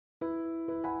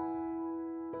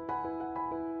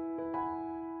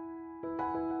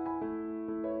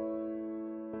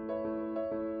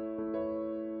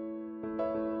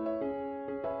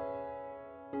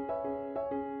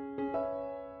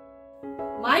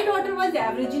My daughter was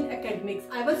average in academics.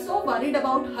 I was so worried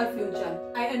about her future.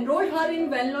 I enrolled her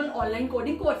in well-known online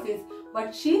coding courses,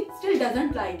 but she still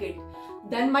doesn't like it.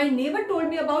 Then my neighbor told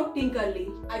me about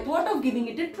Tinkerly. I thought of giving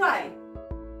it a try.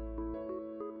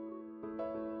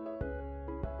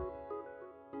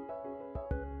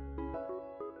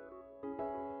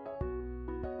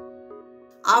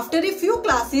 After a few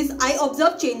classes, I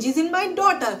observed changes in my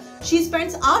daughter. She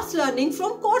spends hours learning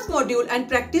from course module and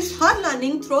practice her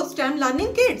learning through STEM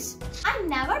learning kits. I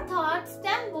never thought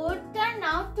STEM would turn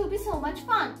out to be so much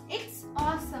fun. It's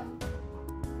awesome.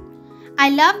 I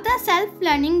love the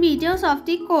self-learning videos of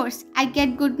the course. I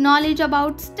get good knowledge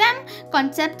about STEM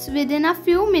concepts within a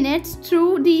few minutes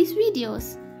through these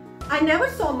videos. I never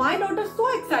saw my daughter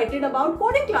so excited about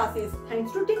coding classes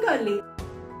thanks to Tinkerly.